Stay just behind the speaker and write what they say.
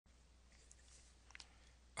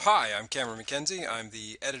Hi, I'm Cameron McKenzie. I'm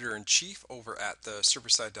the editor-in-chief over at the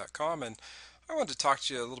serverside.com, and I wanted to talk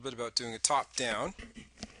to you a little bit about doing a top-down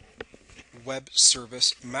web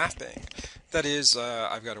service mapping. That is,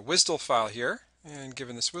 I've got a WSDL file here, and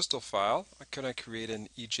given this WSDL file, can I create an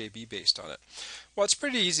EJB based on it? Well, it's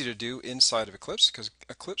pretty easy to do inside of Eclipse because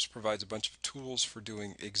Eclipse provides a bunch of tools for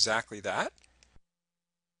doing exactly that.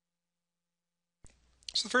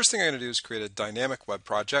 So the first thing I'm going to do is create a dynamic web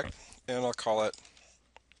project, and I'll call it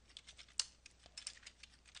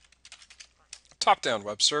top-down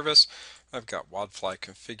web service. I've got Wildfly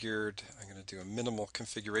configured. I'm going to do a minimal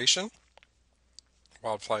configuration.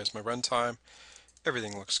 Wildfly is my runtime.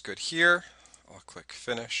 Everything looks good here. I'll click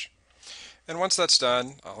finish. And once that's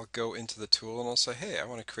done, I'll go into the tool and I'll say, hey, I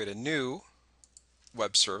want to create a new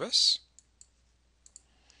web service.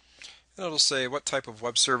 And it'll say, what type of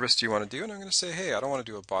web service do you want to do? And I'm going to say, hey, I don't want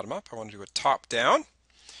to do a bottom-up. I want to do a top-down.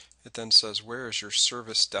 It then says, where is your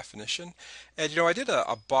service definition? And I did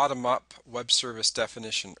a bottom-up web service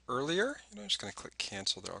definition earlier. I'm just going to click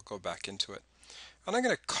cancel there. I'll go back into it. And I'm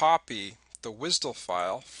going to copy the WSDL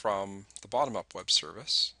file from the bottom-up web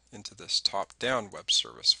service into this top-down web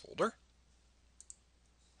service folder.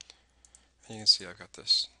 And you can see I've got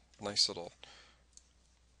this nice little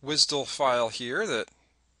WSDL file here that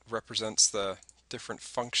represents the different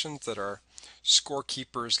functions that our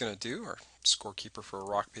scorekeeper is going to do, or scorekeeper for a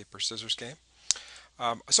rock, paper, scissors game.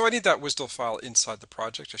 So I need that WSDL file inside the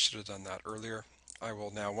project. I should have done that earlier. I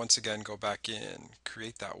will now once again go back in,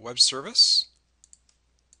 create that web service.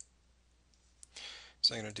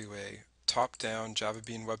 So I'm going to do a top-down Java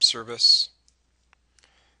Bean web service.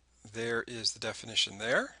 There is the definition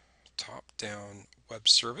there. Top-down web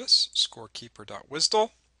service, scorekeeper.WSDL.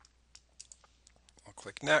 I'll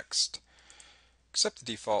click next. Accept the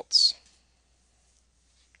defaults.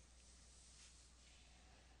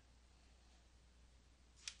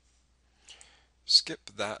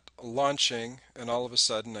 Skip that launching, and all of a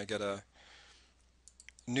sudden I get a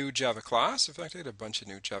new Java class. In fact, I get a bunch of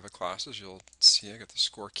new Java classes. You'll see I got the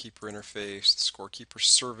scorekeeper interface, the scorekeeper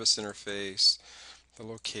service interface, the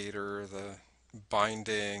locator, the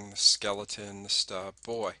binding, the skeleton, the stub.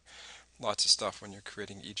 Boy, lots of stuff when you're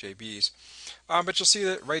creating EJBs. But you'll see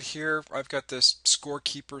that right here I've got this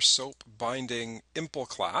scorekeeper soap binding impl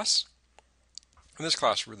class. And this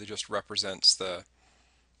class really just represents the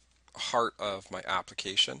heart of my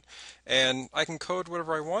application. And I can code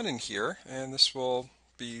whatever I want in here, and this will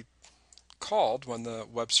be called when the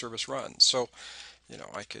web service runs. So,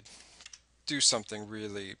 I could do something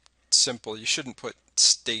really simple. You shouldn't put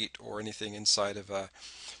state or anything inside of a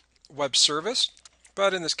web service,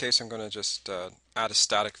 but in this case I'm going to just add a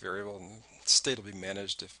static variable, and state will be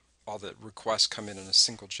managed if all the requests come in a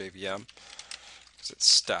single JVM, because it's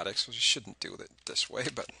static, so you shouldn't do it this way,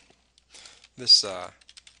 but this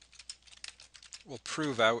will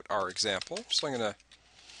prove out our example. So I'm going to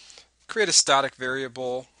create a static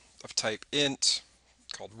variable of type int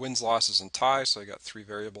called wins, losses, and ties. So I got 3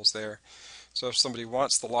 variables there. So if somebody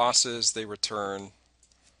wants the losses, they return.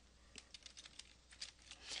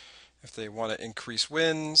 If they want to increase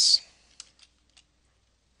wins,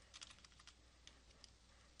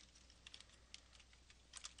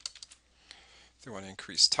 if they want to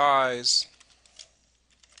increase ties,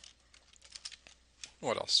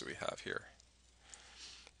 what else do we have here?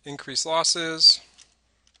 Increase losses,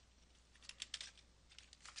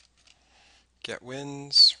 get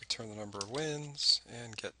wins, return the number of wins,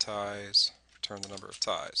 and get ties, return the number of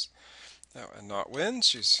ties. Now, and not wins,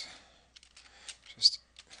 she's just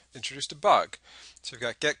introduced a bug. So we've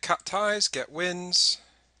got get ties, get wins,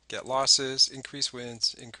 get losses, increase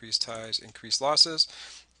wins, increase ties, increase losses.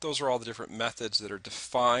 Those are all the different methods that are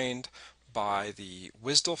defined by the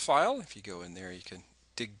WSDL file. If you go in there, you can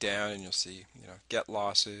dig down and you'll see, get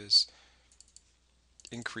losses,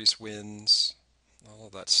 increase wins, all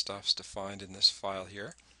of that stuff's defined in this file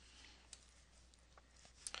here.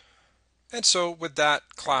 And so with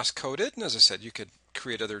that class coded, and as I said, you could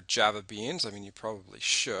create other Java beans. I mean, you probably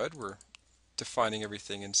should. We're defining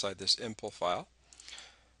everything inside this impl file.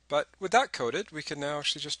 But with that coded, we can now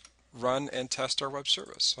actually just run and test our web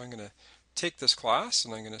service. So I'm going to take this class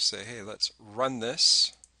and I'm going to say, hey, let's run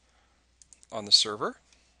this on the server.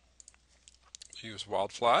 Use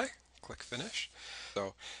Wildfly, click finish.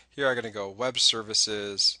 So here I'm going to go web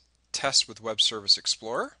services, test with web service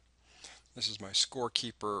explorer. This is my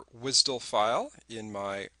scorekeeper WSDL file in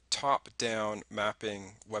my top-down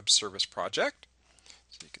mapping web service project.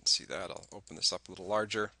 So you can see that. I'll open this up a little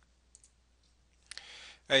larger.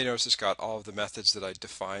 And you notice it's got all of the methods that I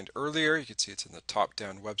defined earlier. You can see it's in the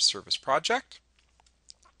top-down web service project.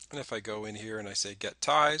 And if I go in here and I say get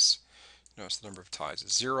ties, notice the number of ties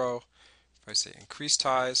is 0. If I say increase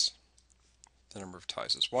ties, the number of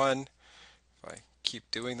ties is 1. If I keep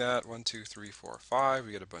doing that, 1, 2, 3, 4, 5,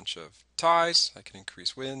 we get a bunch of ties. I can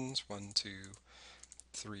increase wins, 1, 2,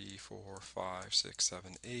 3, 4, 5, 6,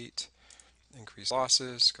 7, 8. Increase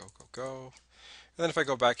losses, go, go, go. And then if I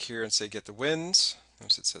go back here and say get the wins,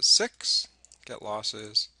 notice it says 6. Get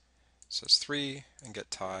losses, it says 3. And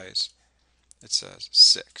get ties, it says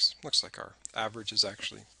 6. Looks like our average is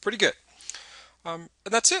actually pretty good. And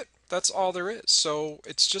that's it. That's all there is. So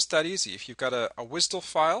it's just that easy. If you've got a WSDL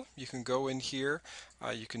file, you can go in here.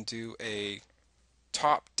 You can do a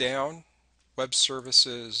top-down web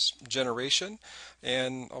services generation,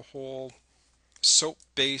 and a whole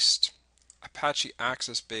SOAP-based, Apache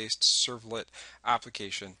Axis-based servlet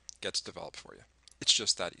application gets developed for you. It's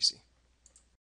just that easy.